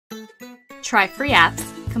Try free apps,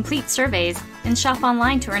 complete surveys, and shop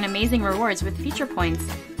online to earn amazing rewards with feature points.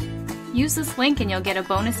 Use this link and you'll get a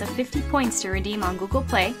bonus of 50 points to redeem on Google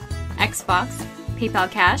Play, Xbox,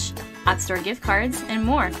 PayPal Cash, App Store gift cards, and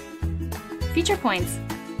more. Feature points.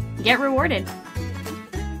 Get rewarded.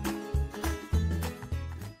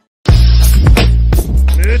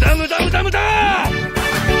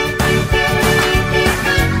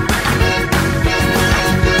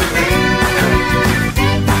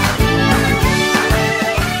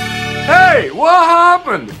 Hey, what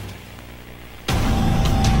happened?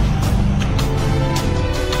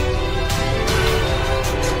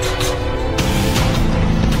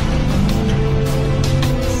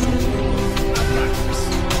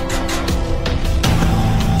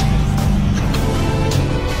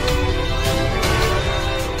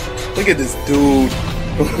 Look at this dude.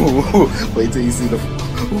 Wait till you see the.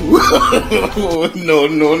 No.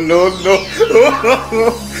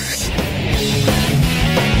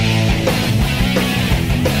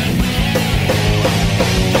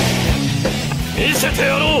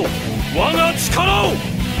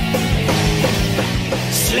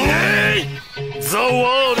 The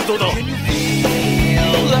worldだ.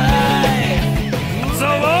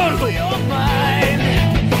 The world.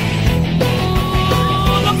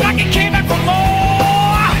 Looks like it came back for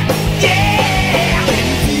more. Yeah.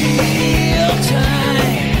 Feel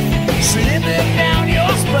time slipping down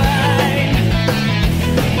your spine.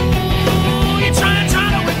 You're trying to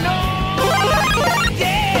ignore.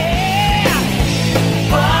 Yeah.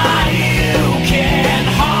 But you can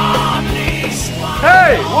hardly smile.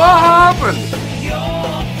 Hey, what happened?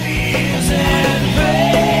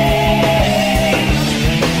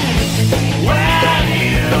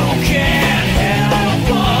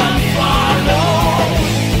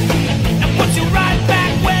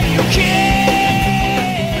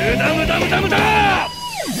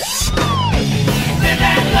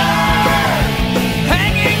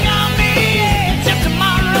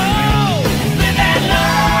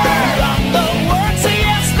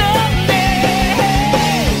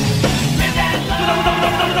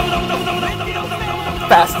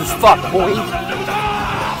 Fast as fuck, boy.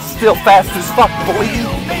 Still fast as fuck, boy.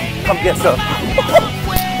 Come get some. I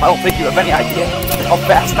don't think you have any idea how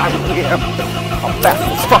fast I really am. I'm fast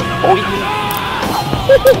as fuck, boy.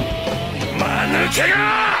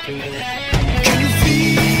 Can you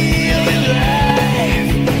feel it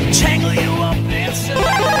alive? Tangle you up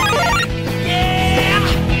inside. Yeah.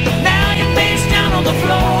 Now you're face down on the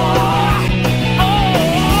floor.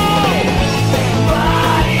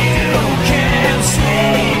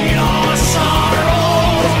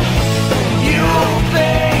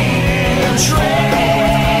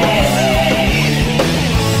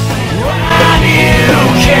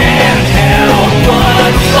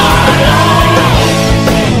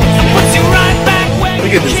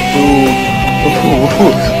 Look at this dude.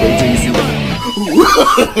 Wait till you see the.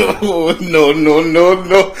 No.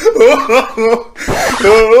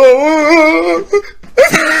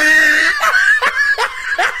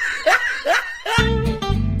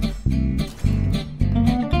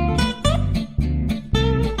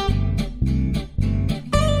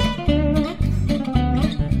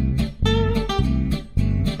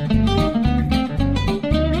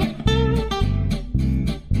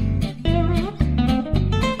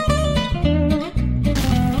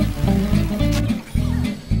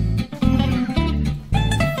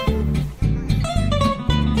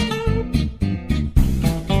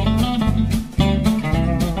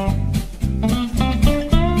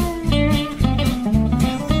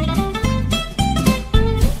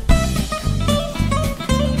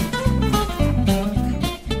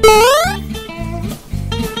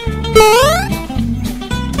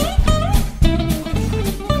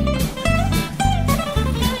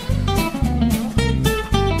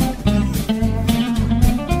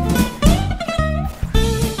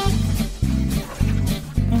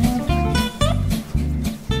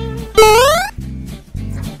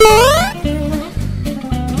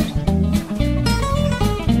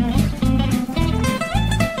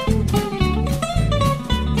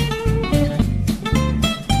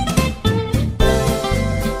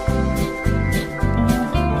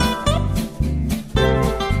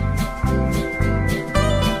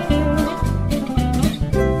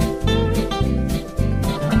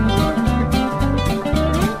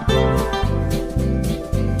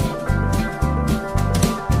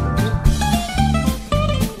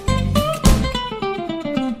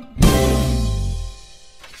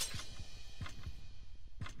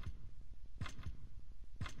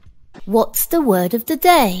 What's the word of the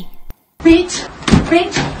day? Bitch.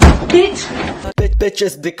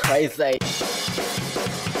 Bitches be crazy.